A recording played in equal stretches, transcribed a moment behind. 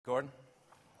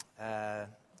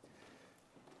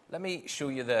Let me show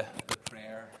you the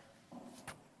prayer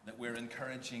that we're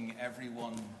encouraging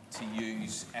everyone to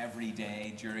use every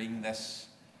day during this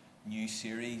new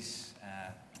series.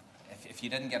 If you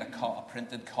didn't get a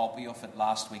printed copy of it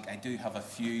last week, I do have a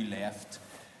few left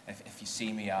if you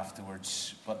see me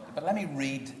afterwards. But let me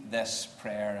read this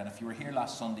prayer, and if you were here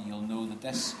last Sunday, you'll know that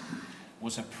this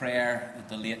was a prayer that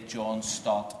the late John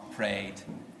Stott prayed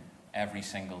every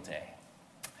single day.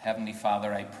 Heavenly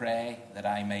Father, I pray that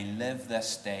I may live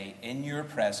this day in your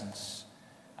presence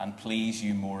and please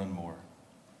you more and more.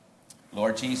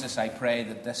 Lord Jesus, I pray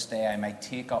that this day I may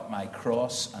take up my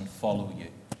cross and follow you.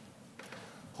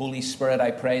 Holy Spirit, I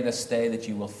pray this day that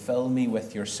you will fill me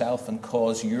with yourself and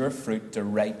cause your fruit to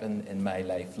ripen in my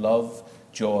life. Love,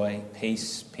 joy,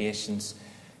 peace, patience,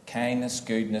 kindness,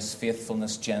 goodness,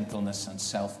 faithfulness, gentleness, and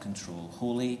self-control.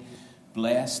 Holy,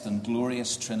 blessed and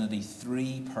glorious Trinity,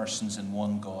 three persons in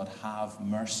one God, have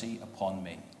mercy upon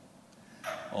me.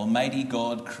 Almighty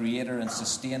God, creator and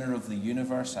sustainer of the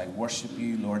universe, I worship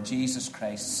you. Lord Jesus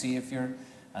Christ, Savior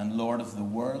and Lord of the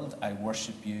world, I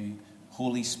worship you.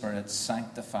 Holy Spirit,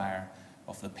 sanctifier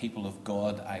of the people of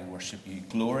God, I worship you.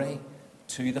 Glory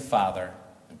to the Father,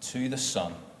 and to the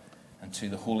Son, and to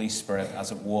the Holy Spirit,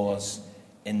 as it was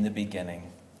in the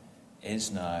beginning,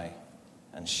 is now,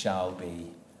 and shall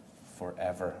be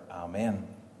forever. Amen.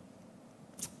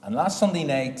 And last Sunday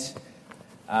night,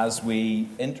 as we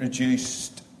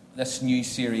introduced this new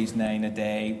series, 9 a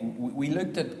Day, we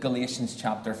looked at Galatians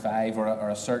chapter 5, or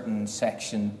a certain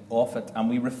section of it, and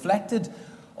we reflected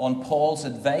on Paul's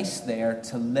advice there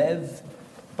to live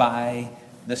by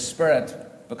the Spirit.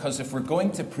 Because if we're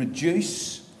going to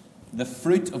produce the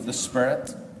fruit of the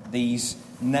Spirit, these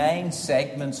 9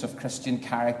 segments of Christian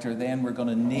character, then we're going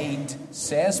to need,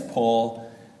 says Paul,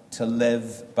 to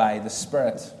live by the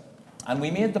Spirit. And we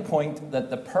made the point that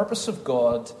the purpose of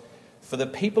God for the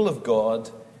people of God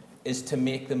is to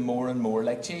make them more and more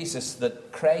like Jesus,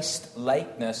 that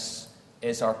Christ-likeness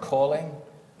is our calling,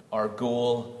 our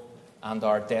goal, and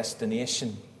our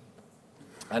destination.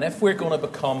 And if we're going to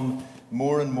become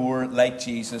more and more like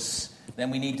Jesus,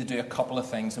 then we need to do a couple of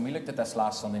things. And we looked at this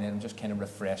last Sunday night, and just kind of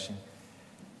refreshing.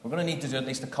 We're going to need to do at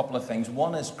least a couple of things.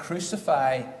 One is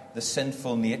crucify the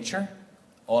sinful nature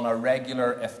on a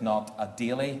regular, if not a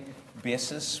daily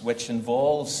basis, which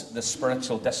involves the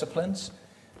spiritual disciplines,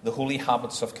 the holy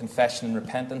habits of confession and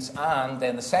repentance. And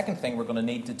then the second thing we're going to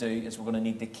need to do is we're going to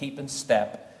need to keep in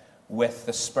step with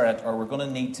the Spirit, or we're going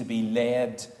to need to be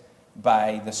led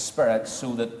by the Spirit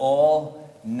so that all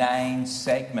 9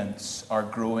 segments are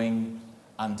growing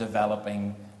and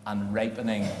developing and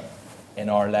ripening in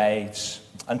our lives.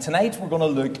 And tonight we're going to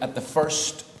look at the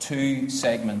first 2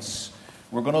 segments.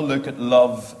 We're going to look at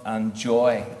love and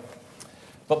joy.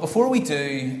 But before we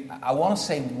do, I want to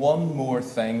say one more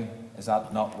thing. Is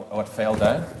that not what fell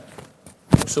down?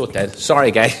 So it did.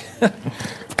 Sorry, guy.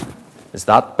 Is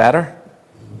that better?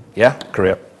 Yeah,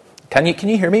 great. Can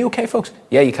you hear me okay, folks?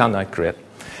 Yeah, you can now. Great.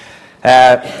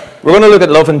 We're going to look at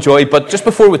love and joy, but just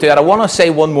before we do that, I want to say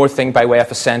one more thing by way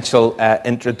of essential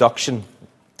introduction.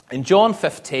 In John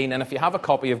 15, and if you have a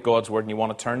copy of God's Word and you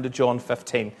want to turn to John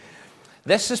 15,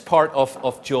 this is part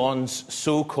of John's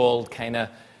so-called kind of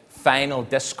final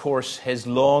discourse, his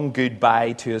long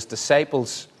goodbye to his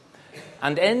disciples.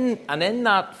 And in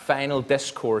that final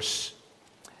discourse,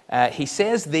 he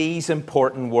says these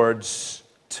important words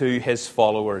to his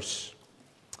followers.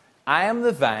 I am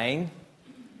the vine,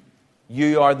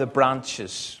 you are the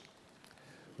branches.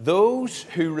 Those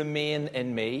who remain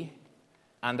in me,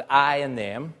 and I in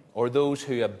them, or those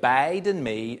who abide in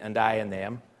me, and I in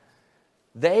them,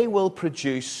 they will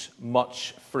produce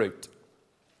much fruit.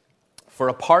 For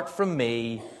apart from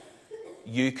me,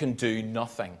 you can do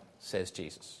nothing, says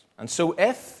Jesus. And so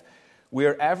if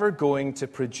we're ever going to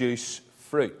produce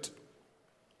fruit,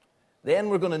 then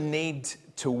we're going to need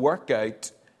to work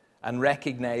out and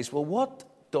recognize, well, what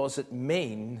does it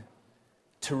mean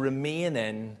to remain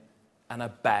in and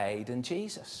abide in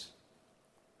Jesus?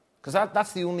 Because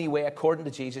that's the only way, according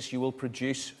to Jesus, you will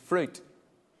produce fruit,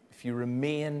 if you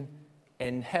remain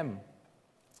in him.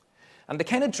 And to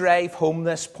kind of drive home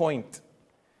this point,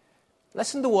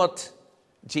 listen to what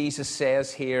Jesus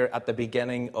says here at the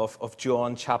beginning of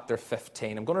John chapter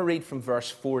 15. I'm going to read from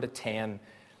verse 4 to 10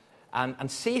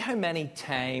 and see how many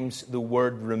times the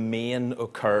word remain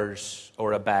occurs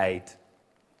or abide.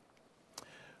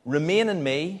 Remain in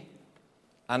me,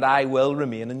 and I will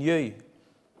remain in you.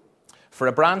 For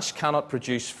a branch cannot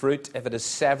produce fruit if it is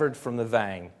severed from the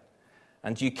vine,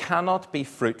 and you cannot be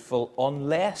fruitful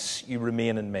unless you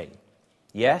remain in me.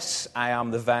 Yes, I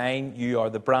am the vine, you are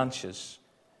the branches.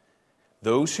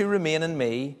 Those who remain in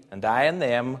me and I in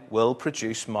them will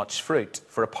produce much fruit.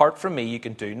 For apart from me, you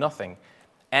can do nothing.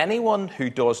 Anyone who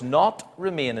does not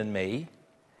remain in me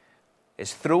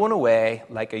is thrown away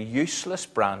like a useless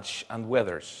branch and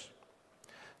withers.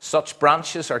 Such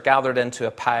branches are gathered into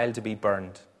a pile to be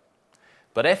burned.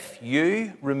 But if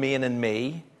you remain in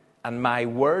me and my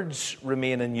words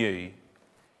remain in you,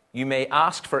 you may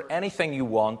ask for anything you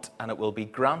want and it will be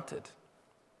granted.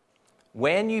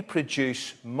 When you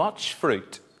produce much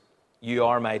fruit, you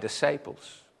are my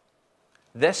disciples.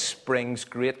 This brings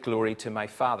great glory to my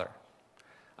Father.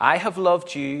 I have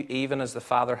loved you even as the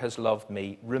Father has loved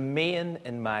me. Remain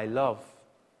in my love.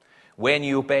 When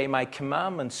you obey my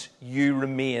commandments, you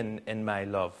remain in my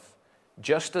love,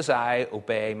 just as I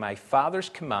obey my Father's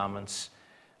commandments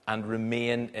and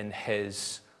remain in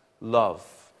his love.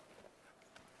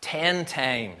 10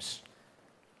 times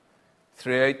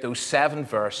throughout those 7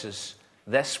 verses,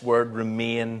 this word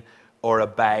remain or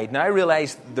abide. Now I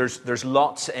realize there's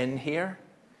lots in here,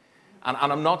 and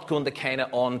I'm not going to kind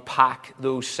of unpack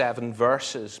those 7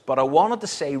 verses, but I wanted to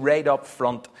say right up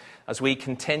front, as we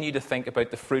continue to think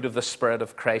about the fruit of the Spirit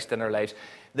of Christ in our lives,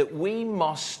 that we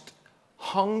must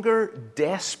hunger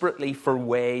desperately for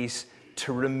ways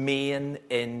to remain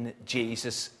in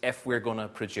Jesus if we're going to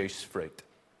produce fruit.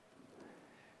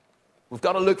 We've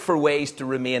got to look for ways to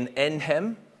remain in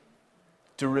him,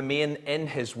 to remain in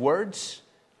his words,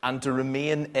 and to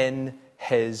remain in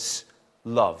his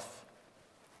love.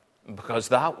 Because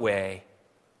that way,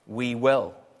 we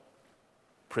will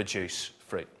produce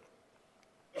fruit.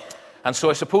 And so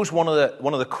I suppose one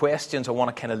of the questions I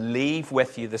want to kind of leave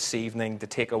with you this evening to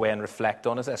take away and reflect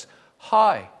on is this.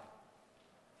 How?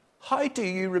 How do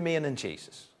you remain in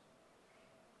Jesus?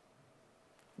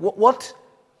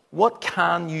 What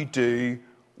can you do?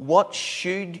 What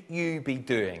should you be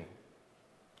doing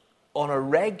on a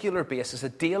regular basis, a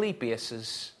daily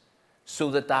basis, so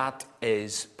that that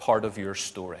is part of your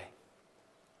story?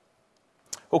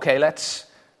 Okay, let's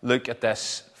look at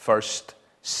this first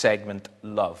segment,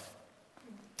 love.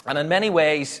 And in many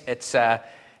ways, it's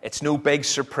no big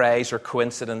surprise or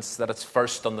coincidence that it's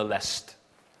first on the list.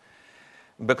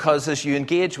 Because as you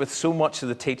engage with so much of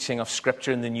the teaching of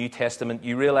Scripture in the New Testament,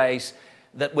 you realize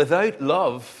that without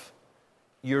love,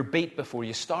 you're beat before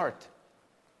you start.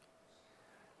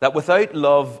 That without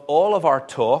love, all of our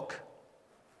talk,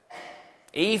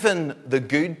 even the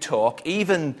good talk,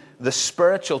 even the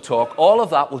spiritual talk, all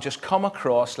of that will just come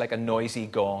across like a noisy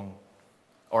gong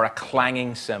or a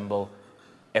clanging cymbal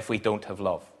if we don't have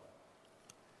love.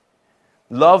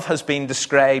 Love has been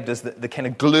described as the kind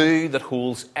of glue that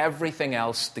holds everything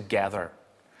else together.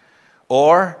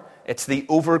 Or it's the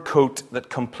overcoat that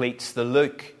completes the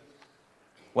look.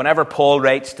 Whenever Paul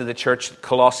writes to the church at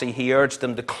Colossae, he urged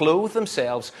them to clothe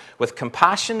themselves with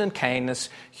compassion and kindness,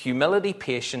 humility,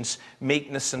 patience,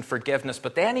 meekness, and forgiveness.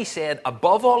 But then he said,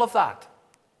 above all of that,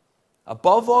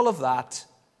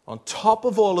 on top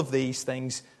of all of these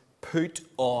things, put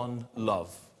on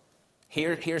love.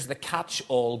 Here's the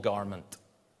catch-all garment.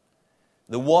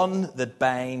 The one that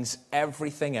binds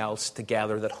everything else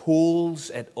together, that holds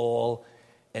it all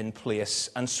in place.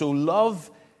 And so love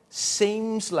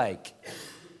seems like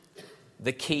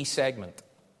the key segment,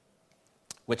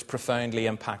 which profoundly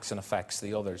impacts and affects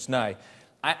the others. Now,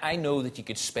 I know that you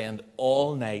could spend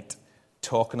all night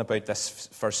talking about this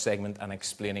first segment and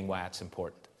explaining why it's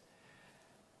important.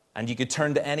 And you could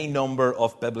turn to any number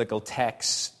of biblical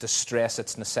texts to stress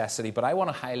its necessity, but I want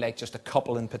to highlight just a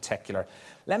couple in particular.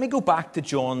 Let me go back to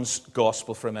John's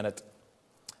Gospel for a minute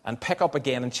and pick up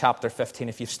again in chapter 15,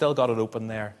 if you've still got it open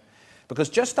there. Because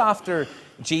just after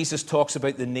Jesus talks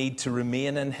about the need to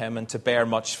remain in him and to bear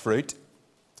much fruit,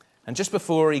 and just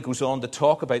before he goes on to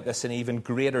talk about this in even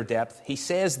greater depth, he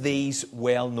says these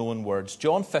well-known words.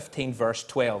 John 15, verse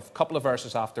 12, a couple of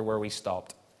verses after where we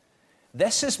stopped.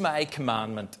 This is my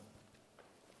commandment,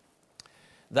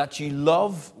 that you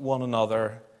love one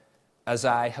another as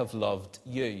I have loved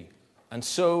you. And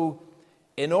so,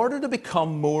 in order to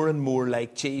become more and more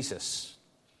like Jesus,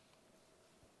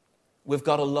 we've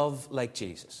got to love like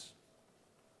Jesus.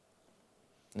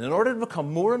 And in order to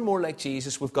become more and more like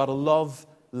Jesus, we've got to love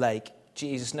like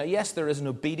Jesus. Now, yes, there is an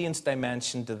obedience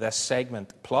dimension to this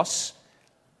segment. Plus,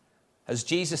 as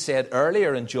Jesus said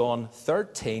earlier in John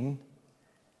 13,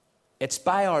 it's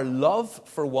by our love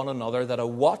for one another that a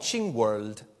watching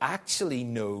world actually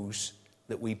knows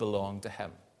that we belong to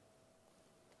him.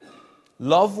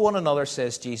 Love one another,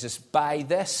 says Jesus. By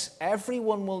this,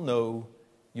 everyone will know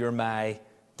you're my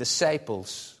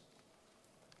disciples.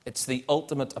 It's the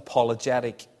ultimate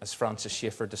apologetic, as Francis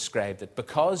Schaeffer described it,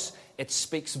 because it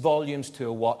speaks volumes to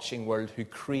a watching world who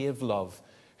crave love,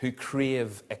 who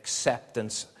crave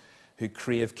acceptance, who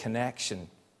crave connection.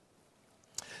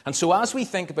 And so as we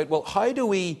think about, well, how do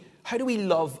we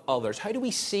love others? How do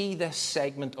we see this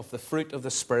segment of the fruit of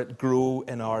the Spirit grow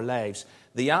in our lives?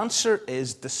 The answer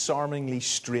is disarmingly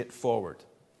straightforward.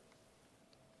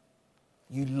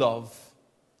 You love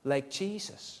like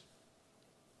Jesus.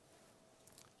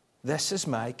 This is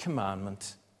my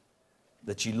commandment,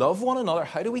 that you love one another.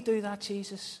 How do we do that,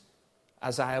 Jesus?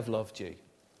 As I have loved you.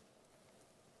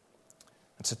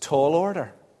 It's a tall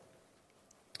order.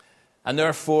 And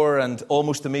therefore, and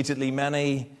almost immediately,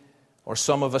 many or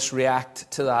some of us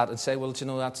react to that and say, well, you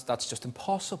know, that's just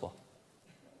impossible.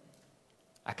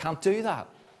 I can't do that.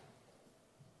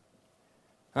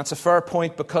 That's a fair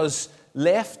point, because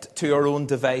left to our own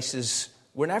devices,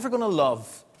 we're never going to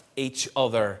love each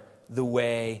other the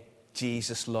way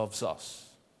Jesus loves us.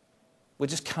 We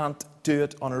just can't do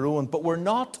it on our own. But we're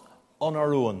not on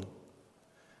our own.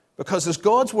 Because as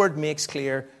God's word makes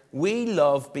clear, we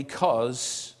love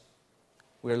because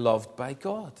we're loved by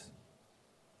God.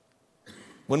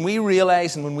 When we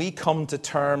realize and when we come to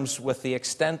terms with the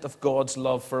extent of God's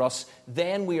love for us,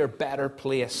 then we are better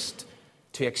placed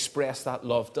to express that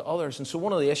love to others. And so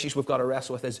one of the issues we've got to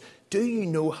wrestle with is, do you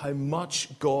know how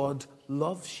much God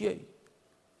loves you?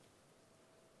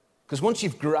 Because once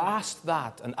you've grasped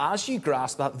that, and as you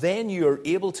grasp that, then you're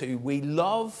able to, we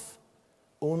love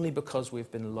only because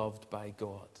we've been loved by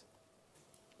God.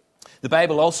 The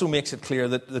Bible also makes it clear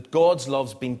that God's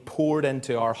love's been poured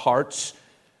into our hearts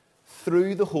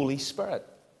through the Holy Spirit,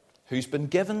 who's been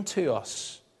given to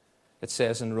us, it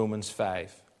says in Romans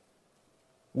 5.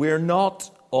 We're not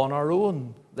on our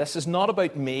own. This is not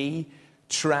about me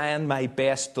trying my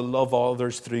best to love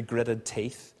others through gritted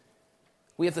teeth.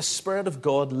 We have the Spirit of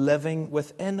God living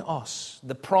within us.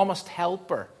 The promised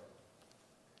helper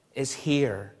is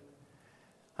here.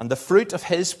 And the fruit of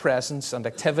his presence and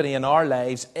activity in our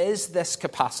lives is this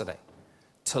capacity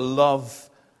to love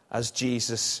as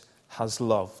Jesus has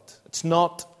loved. It's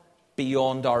not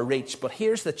beyond our reach, but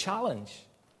here's the challenge: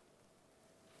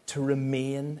 to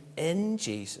remain in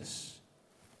Jesus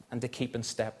and to keep in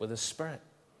step with his Spirit.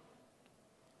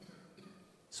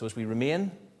 So as we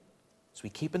remain, as we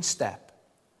keep in step,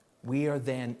 we are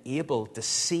then able to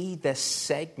see this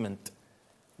segment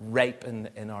ripen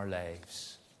in our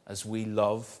lives as we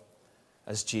love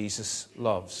as Jesus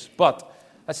loves. But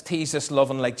let's tease this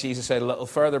loving like Jesus out a little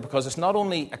further, because it's not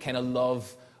only a kind of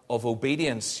love of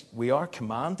obedience. We are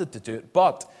commanded to do it,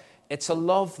 but it's a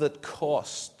love that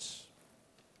costs.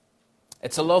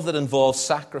 It's a love that involves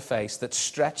sacrifice, that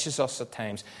stretches us at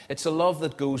times. It's a love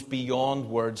that goes beyond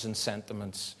words and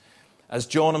sentiments. As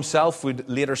John himself would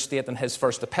later state in his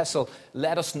first epistle,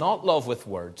 let us not love with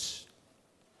words,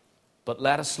 but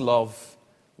let us love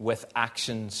with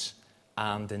actions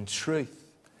and in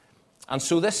truth. And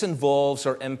so this involves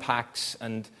or impacts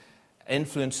and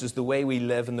influences the way we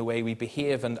live and the way we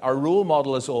behave. And our role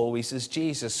model, as always, is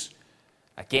Jesus.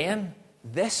 Again,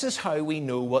 this is how we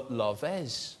know what love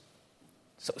is.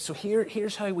 So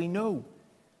here's how we know.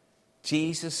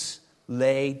 Jesus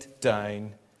laid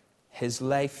down his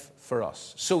life for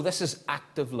us. So this is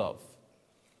active love.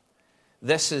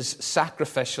 This is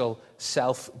sacrificial,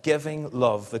 self-giving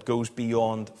love that goes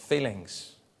beyond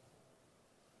feelings.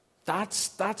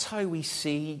 That's how we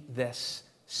see this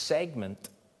segment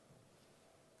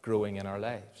growing in our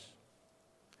lives.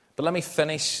 But let me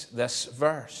finish this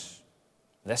verse.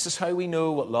 This is how we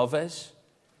know what love is.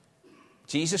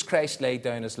 Jesus Christ laid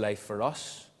down his life for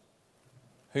us.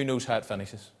 Who knows how it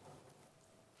finishes?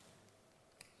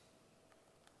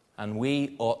 And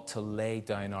we ought to lay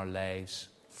down our lives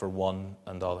for one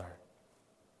another.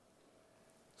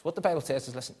 So what the Bible says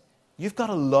is, listen, you've got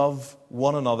to love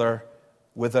one another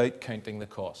without counting the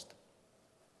cost,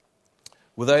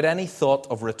 without any thought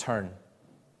of return.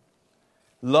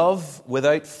 Love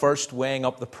without first weighing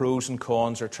up the pros and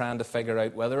cons or trying to figure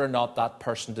out whether or not that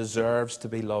person deserves to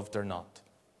be loved or not.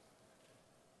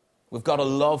 We've got to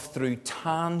love through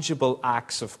tangible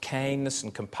acts of kindness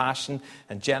and compassion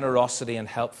and generosity and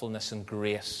helpfulness and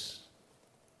grace.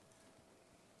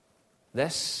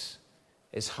 This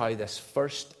is how this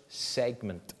first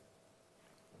segment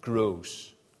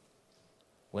grows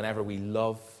whenever we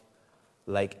love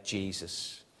like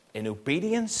Jesus, in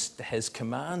obedience to his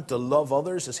command to love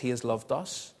others as he has loved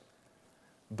us,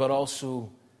 but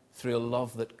also through a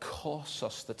love that costs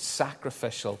us, that's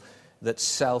sacrificial, that's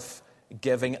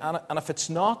self-giving. And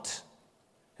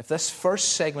if this first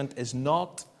segment is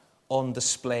not on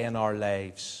display in our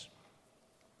lives,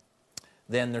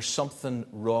 then there's something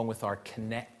wrong with our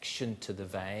connection to the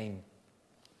vine,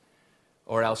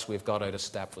 or else we've got out of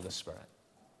step with the Spirit.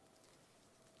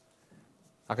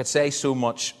 I could say so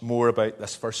much more about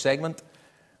this first segment,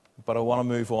 but I want to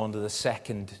move on to the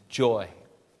second, joy.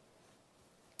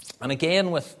 And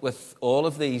again, with all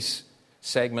of these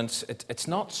segments, it's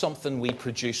not something we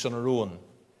produce on our own.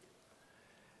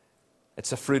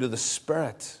 It's a fruit of the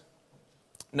Spirit.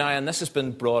 Now, and this has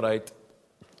been brought out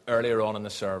earlier on in the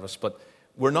service, but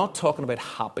we're not talking about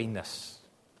happiness.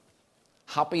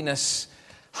 Happiness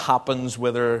happens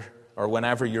whether or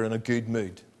whenever you're in a good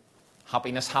mood.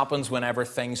 Happiness happens whenever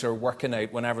things are working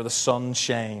out, whenever the sun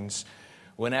shines,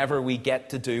 whenever we get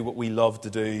to do what we love to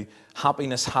do.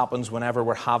 Happiness happens whenever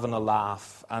we're having a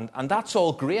laugh. And that's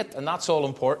all great, and that's all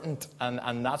important,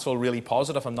 and that's all really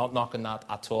positive. I'm not knocking that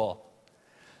at all.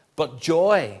 But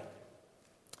joy,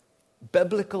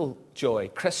 biblical joy,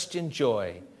 Christian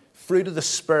joy, fruit of the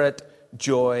Spirit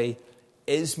joy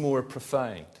is more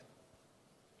profound.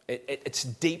 It's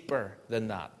deeper than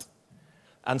that.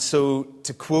 And so,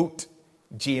 to quote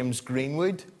James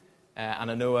Greenwood,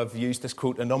 and I know I've used this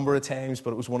quote a number of times,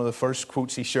 but it was one of the first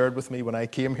quotes he shared with me when I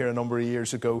came here a number of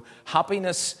years ago.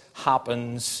 Happiness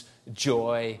happens,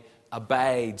 joy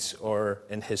abides, or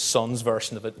in his son's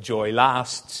version of it, joy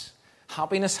lasts.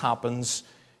 Happiness happens,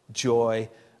 joy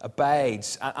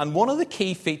abides. And one of the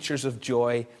key features of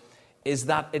joy is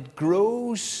that it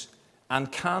grows and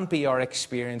can be our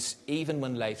experience even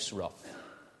when life's rough.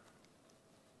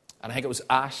 And I think it was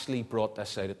Ashley brought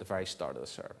this out at the very start of the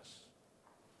service.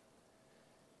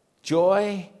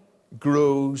 Joy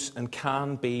grows and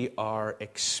can be our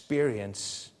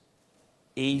experience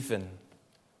even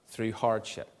through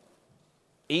hardship,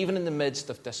 even in the midst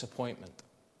of disappointment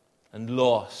and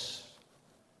loss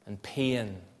and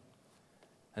pain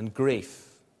and grief.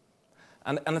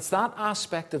 And it's that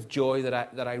aspect of joy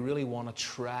that I really want to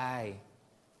try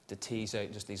to tease out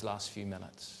in just these last few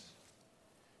minutes.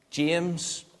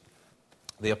 James,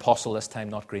 the apostle this time,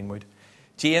 not Greenwood,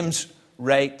 James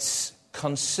writes,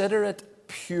 "Consider it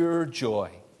pure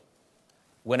joy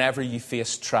whenever you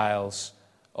face trials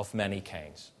of many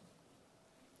kinds."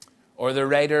 Or the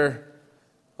writer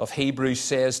of Hebrews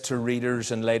says to readers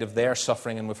in light of their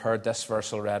suffering, and we've heard this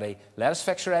verse already, "Let us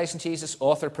fix our eyes on Jesus,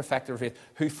 author, perfecter of faith,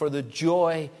 who for the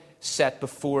joy set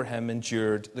before him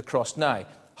endured the cross." Now,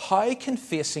 how can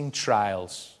facing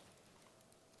trials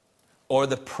or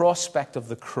the prospect of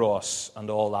the cross and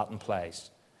all that implies,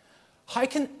 how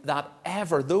can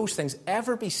those things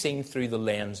ever be seen through the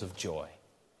lens of joy?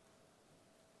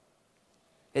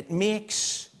 It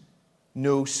makes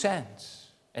no sense.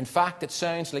 In fact, it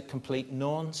sounds like complete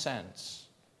nonsense.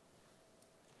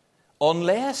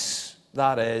 Unless,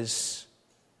 that is,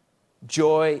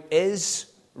 joy is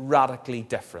radically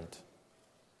different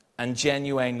and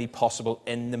genuinely possible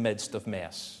in the midst of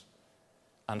mess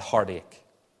and heartache.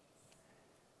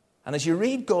 And as you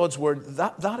read God's word,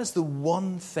 that is the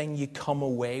one thing you come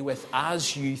away with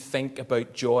as you think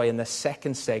about joy in the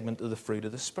second segment of the fruit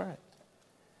of the Spirit.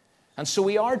 And so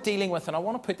we are dealing with, and I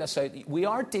want to put this out, we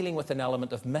are dealing with an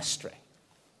element of mystery,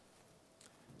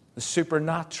 the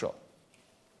supernatural.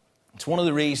 It's one of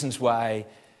the reasons why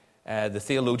the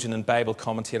theologian and Bible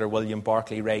commentator William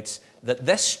Barclay writes that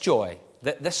this joy,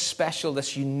 this special,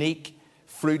 this unique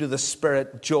fruit of the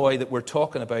Spirit joy that we're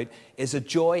talking about is a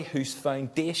joy whose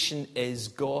foundation is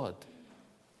God.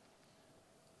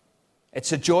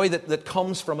 It's a joy that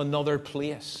comes from another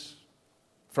place,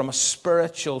 from a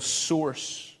spiritual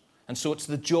source. And so it's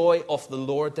the joy of the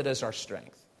Lord that is our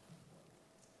strength.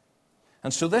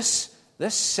 And so this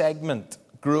segment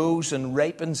grows and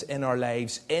ripens in our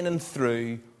lives in and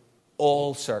through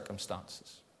all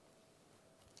circumstances.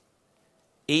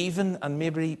 Even and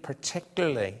maybe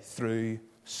particularly through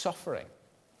suffering.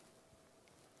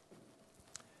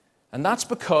 And that's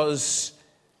because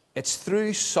it's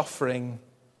through suffering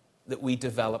that we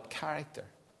develop character.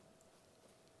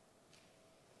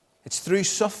 It's through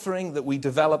suffering that we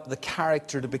develop the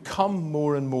character to become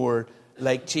more and more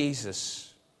like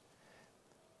Jesus.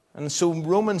 And so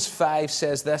Romans 5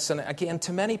 says this, and again,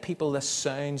 to many people this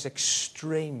sounds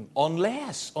extreme,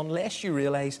 unless you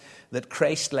realize that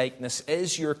Christ-likeness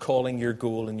is your calling, your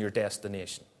goal, and your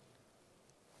destination.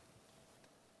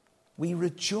 We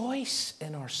rejoice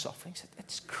in our sufferings.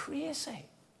 It's crazy.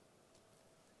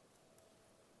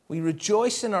 We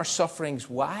rejoice in our sufferings.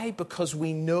 Why? Because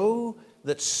we know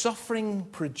that suffering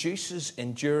produces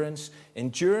endurance,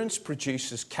 endurance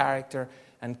produces character,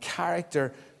 and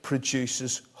character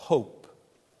produces hope.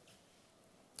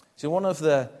 See, one of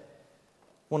the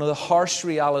harsh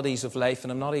realities of life,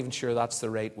 and I'm not even sure that's the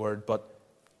right word, but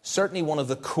certainly one of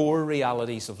the core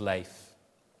realities of life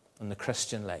and the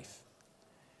Christian life,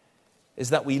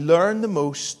 is that we learn the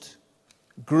most,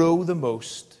 grow the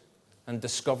most, and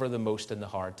discover the most in the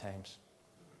hard times.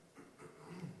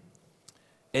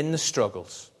 in the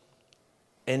struggles,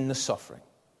 in the suffering.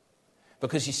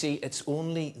 Because you see, it's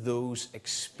only those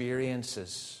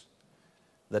experiences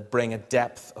that bring a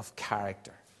depth of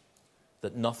character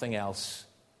that nothing else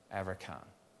ever can.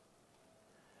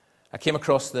 I came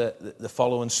across the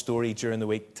following story during the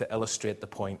week to illustrate the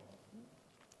point.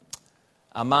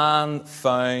 A man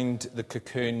found the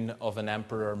cocoon of an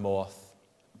emperor moth,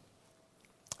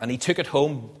 and he took it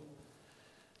home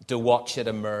to watch it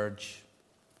emerge.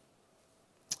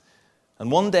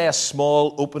 And one day a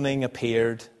small opening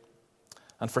appeared,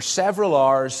 and for several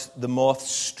hours the moth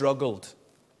struggled,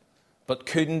 but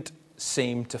couldn't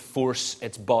seem to force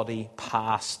its body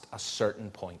past a certain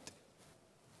point.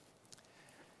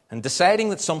 And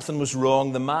deciding that something was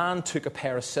wrong, the man took a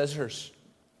pair of scissors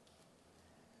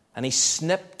and he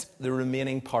snipped the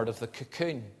remaining part of the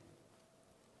cocoon.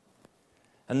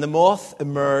 And the moth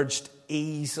emerged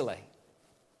easily.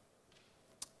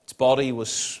 Its body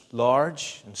was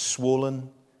large and swollen.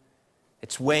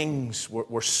 Its wings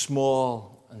were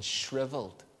small and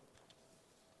shriveled.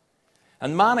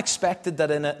 And man expected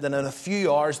that in a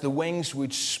few hours the wings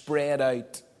would spread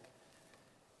out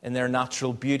in their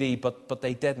natural beauty, but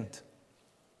they didn't.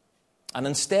 And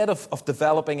instead of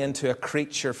developing into a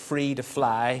creature free to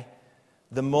fly,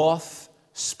 the moth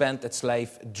spent its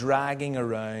life dragging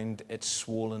around its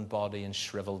swollen body and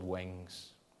shriveled wings.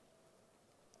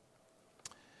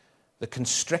 The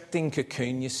constricting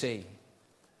cocoon, you see,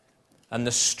 and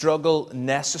the struggle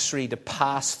necessary to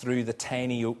pass through the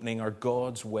tiny opening are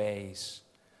God's ways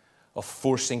of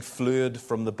forcing fluid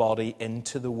from the body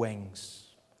into the wings.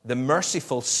 The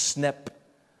merciful snip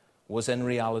was in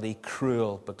reality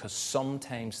cruel, because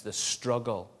sometimes the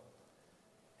struggle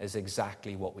is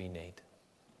exactly what we need.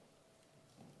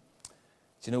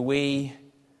 Do you know, we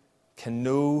can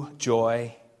know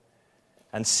joy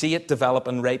and see it develop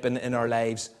and ripen in our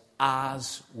lives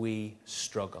as we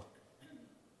struggle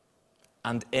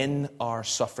and in our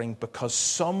suffering, because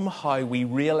somehow we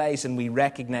realize and we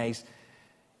recognize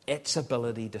its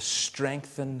ability to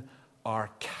strengthen our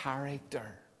character,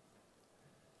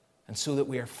 and so that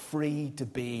we are free to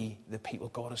be the people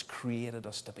God has created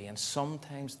us to be. And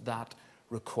sometimes that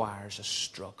requires a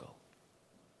struggle.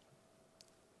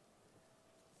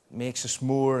 It makes us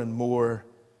more and more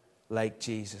like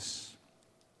Jesus.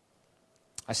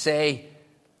 I say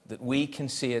that we can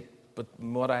see it, but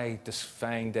what I just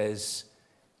find is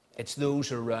it's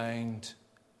those around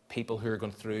people who are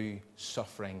going through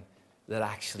suffering that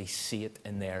actually see it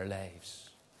in their lives.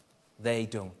 They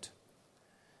don't.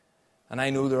 And I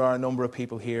know there are a number of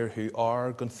people here who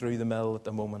are going through the mill at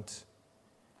the moment.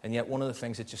 And yet one of the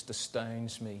things that just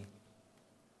astounds me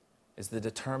is the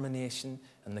determination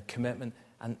and the commitment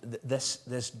and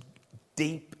this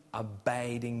deep,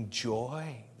 abiding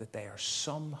joy that they are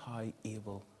somehow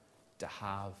able to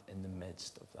have in the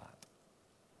midst of that.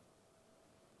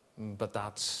 But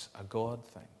that's a God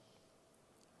thing.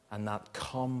 And that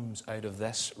comes out of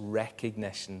this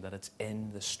recognition that it's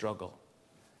in the struggle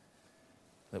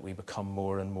that we become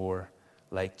more and more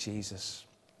like Jesus.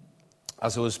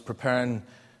 As I was preparing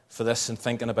for this and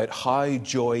thinking about how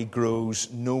joy grows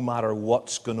no matter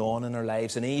what's going on in our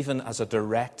lives, and even as a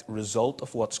direct result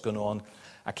of what's going on,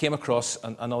 I came across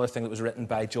another thing that was written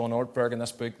by John Ortberg in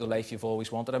this book, The Life You've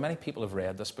Always Wanted. How many people have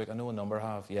read this book? I know a number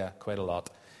have. Yeah, quite a lot.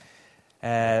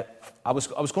 I was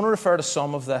going to refer to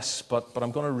some of this, but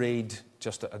I'm going to read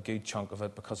just a good chunk of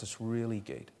it because it's really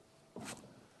good.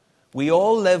 We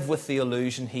all live with the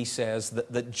illusion, he says,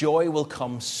 that joy will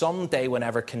come someday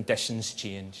whenever conditions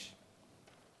change.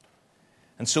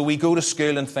 And so we go to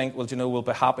school and think, well, you know, we'll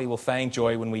be happy, we'll find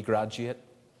joy when we graduate.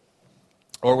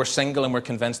 Or we're single and we're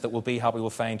convinced that we'll be happy, we'll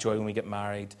find joy when we get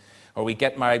married. Or we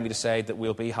get married and we decide that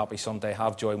we'll be happy someday,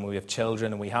 have joy when we have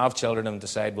children. And we have children and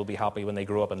decide we'll be happy when they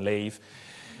grow up and leave.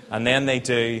 And then they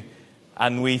do.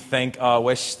 And we think, oh, I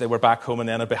wish they were back home and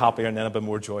then I'd be happier and then I'd be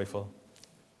more joyful.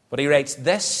 But he writes,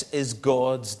 this is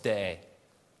God's day.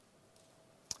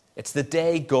 It's the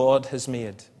day God has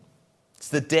made. It's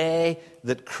the day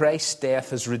that Christ's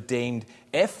death has redeemed.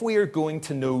 If we are going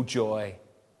to know joy,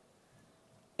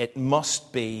 it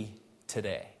must be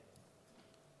today.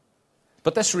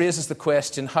 But this raises the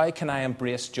question, how can I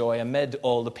embrace joy amid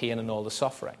all the pain and all the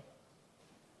suffering?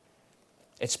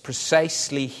 It's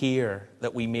precisely here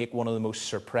that we make one of the most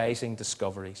surprising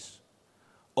discoveries.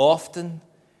 Often,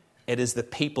 it is the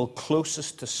people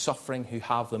closest to suffering who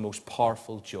have the most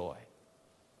powerful joy.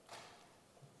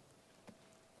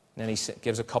 And then he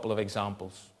gives a couple of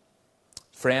examples.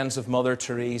 Friends of Mother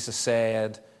Teresa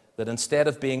said that instead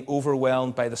of being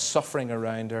overwhelmed by the suffering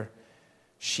around her,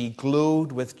 she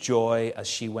glowed with joy as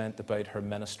she went about her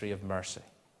ministry of mercy.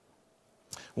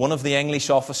 One of the English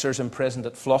officers imprisoned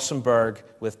at Flossenburg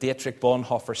with Dietrich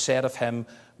Bonhoeffer said of him,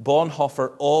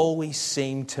 "Bonhoeffer always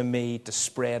seemed to me to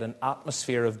spread an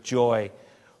atmosphere of joy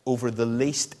over the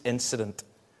least incident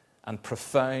and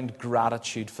profound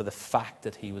gratitude for the fact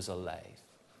that he was alive."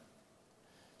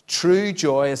 True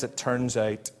joy, as it turns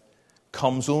out,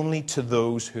 comes only to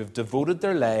those who have devoted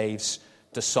their lives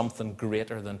to something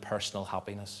greater than personal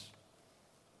happiness.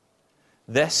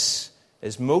 This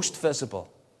is most visible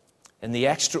in the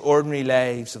extraordinary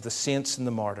lives of the saints and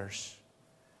the martyrs,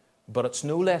 but it's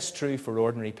no less true for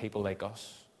ordinary people like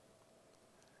us.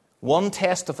 One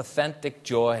test of authentic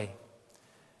joy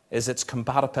is its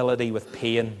compatibility with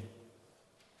pain.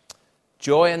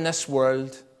 Joy in this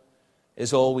world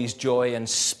is always joy in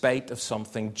spite of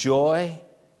something. True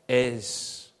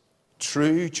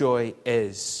joy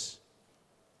is,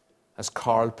 as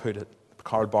Karl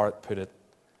Barth put it,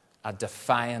 a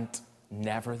defiant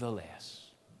nevertheless.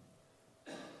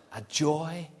 A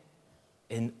joy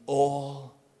in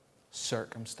all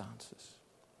circumstances.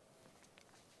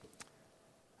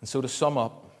 And so to sum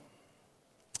up,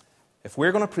 if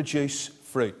we're going to produce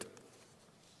fruit,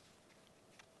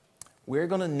 we're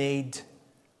going to need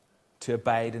to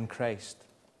abide in Christ.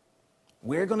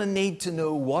 We're going to need to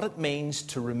know what it means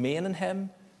to remain in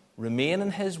Him, remain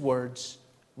in His words,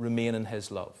 remain in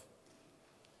His love.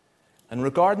 And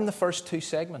regarding the first two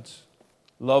segments,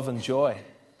 love and joy,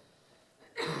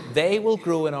 they will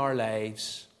grow in our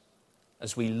lives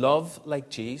as we love like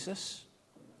Jesus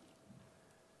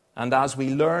and as we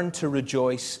learn to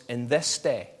rejoice in this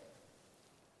day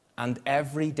and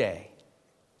every day,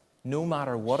 no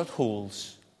matter what it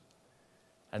holds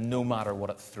and no matter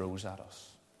what it throws at us.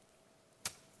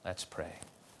 Let's pray.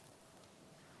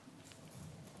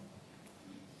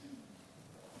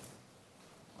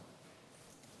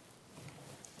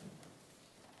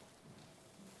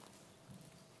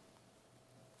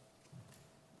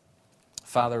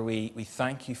 Father, we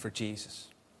thank you for Jesus.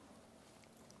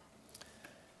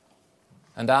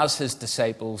 And as his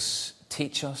disciples,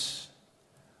 teach us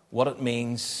what it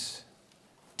means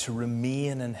to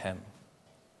remain in him,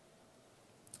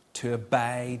 to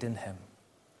abide in him,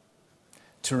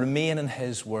 to remain in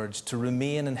his words, to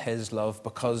remain in his love,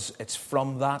 because it's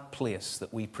from that place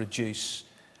that we produce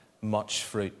much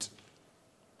fruit.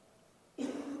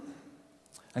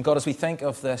 And God, as we think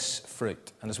of this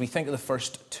fruit, and as we think of the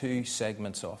first two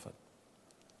segments of it,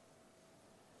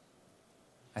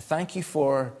 I thank you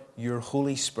for your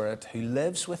Holy Spirit who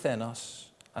lives within us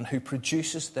and who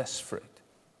produces this fruit.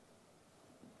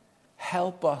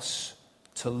 Help us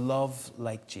to love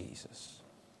like Jesus,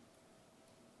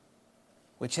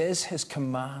 which is his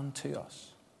command to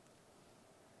us.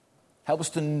 Help us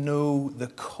to know the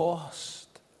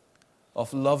cost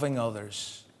of loving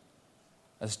others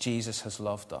as Jesus has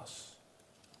loved us,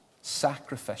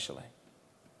 sacrificially,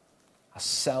 a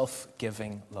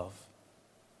self-giving love.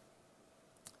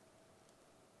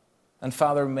 And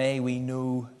Father, may we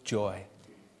know joy,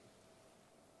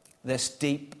 this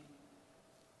deep,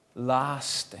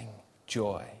 lasting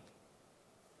joy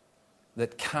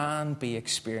that can be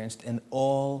experienced in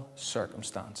all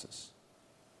circumstances.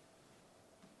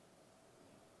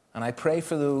 And I pray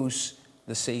for those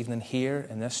this evening here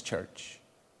in this church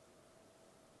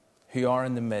who are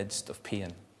in the midst of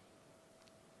pain,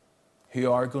 who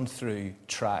are going through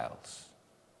trials,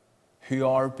 who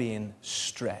are being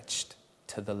stretched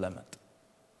to the limit.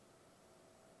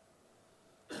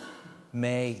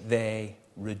 May they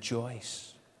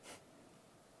rejoice,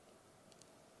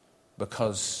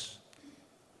 because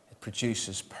it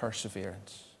produces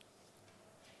perseverance,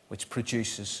 which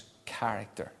produces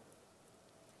character,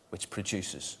 which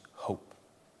produces hope.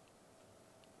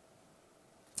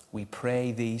 We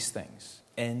pray these things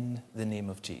in the name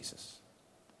of Jesus.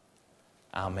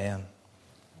 Amen.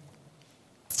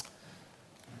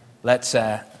 Let's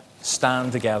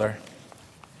stand together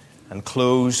and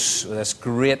close with this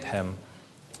great hymn,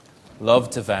 Love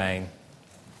Divine,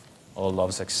 All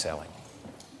Love's Excelling.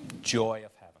 Joy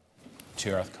of heaven to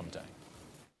earth come down.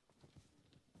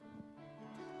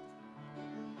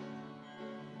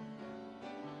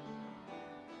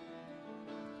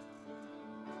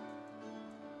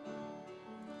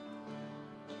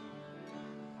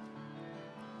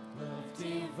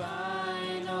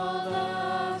 Divine, all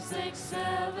love's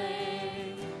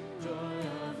excelling, joy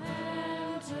of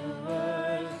heaven to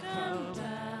earth come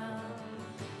down,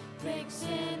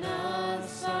 fixing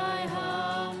us thy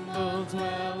humble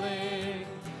dwelling,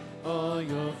 all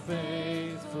your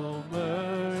faithful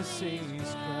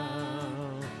mercies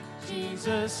crown.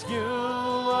 Jesus, you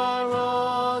are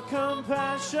all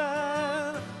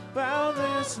compassion,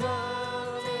 boundless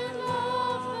love in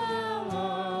love thou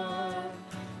art.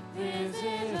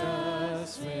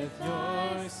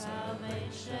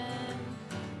 salvation.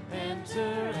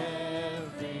 Enter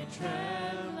every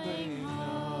trembling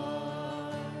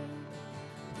heart.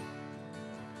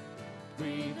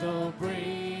 Breathe, oh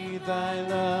breathe thy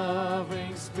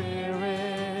loving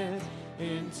Spirit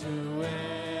into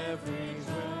every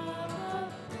drum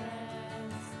of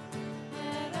rest.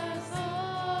 Let us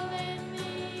all in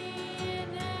thee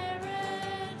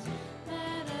inherit.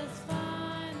 Let us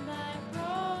find thy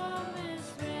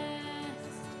promised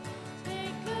rest.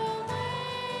 Take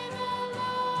away the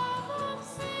love of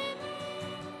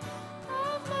sinning,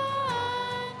 of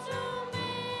light to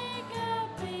make a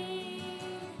plea,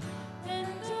 and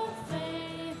of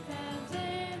faith as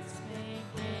its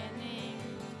beginning.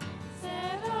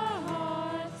 Set our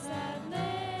hearts at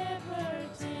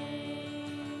liberty.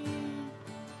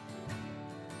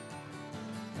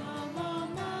 Come,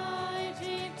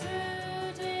 Almighty, to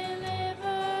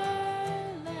deliver.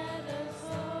 Let us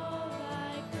all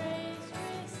thy grace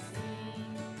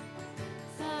receive.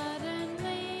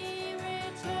 Suddenly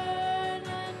return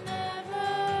and never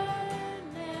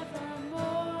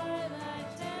more thy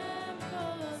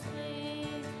temples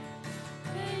leave.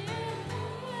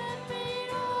 And be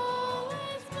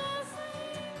always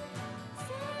blessing,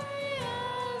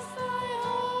 serious thy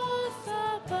host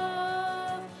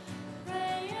above.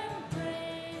 Pray and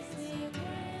praise thee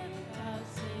without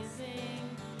ceasing.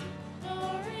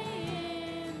 Glory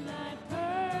in thy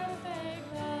perfect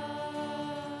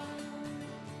love.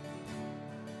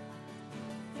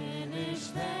 Finish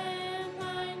then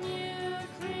thy new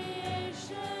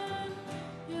creation,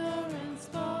 pure and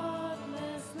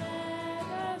spotless let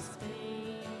us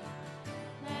be.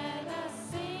 Let us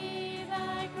see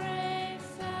thy great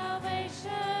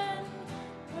salvation,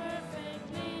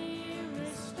 perfectly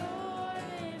restored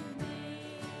in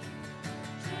thee.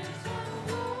 Change from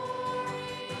glory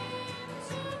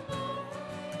into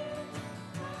glory,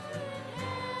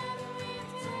 and we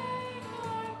take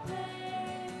our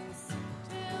place,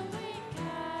 till we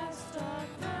cast our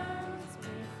crowns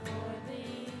before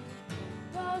thee,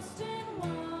 boast in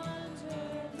wonder,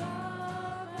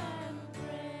 love, and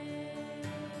praise.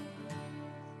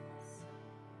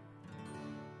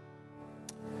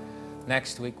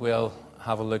 Next week, we'll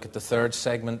have a look at the third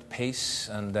segment, peace,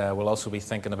 and we'll also be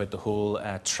thinking about the whole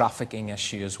trafficking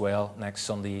issue as well next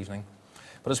Sunday evening.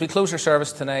 But as we close our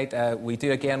service tonight, we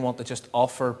do again want to just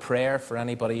offer prayer for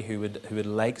anybody who would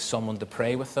like someone to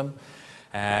pray with them.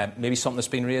 Maybe something that's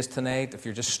been raised tonight, if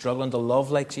you're just struggling to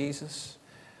love like Jesus,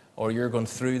 or you're going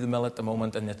through the mill at the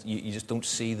moment and you just don't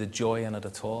see the joy in it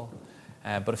at all.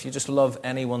 But if you just love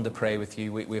anyone to pray with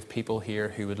you, we have people here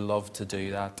who would love to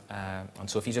do that. And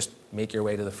so if you just make your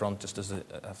way to the front just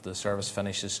after the service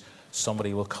finishes,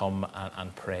 somebody will come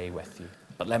and pray with you.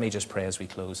 But let me just pray as we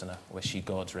close, and I wish you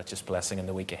God's richest blessing in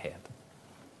the week ahead.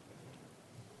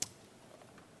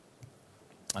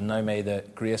 And now may the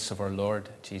grace of our Lord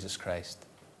Jesus Christ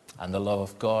and the love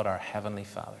of God our Heavenly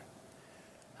Father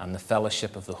and the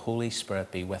fellowship of the Holy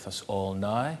Spirit be with us all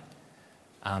now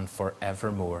and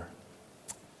forevermore.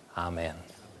 Amen.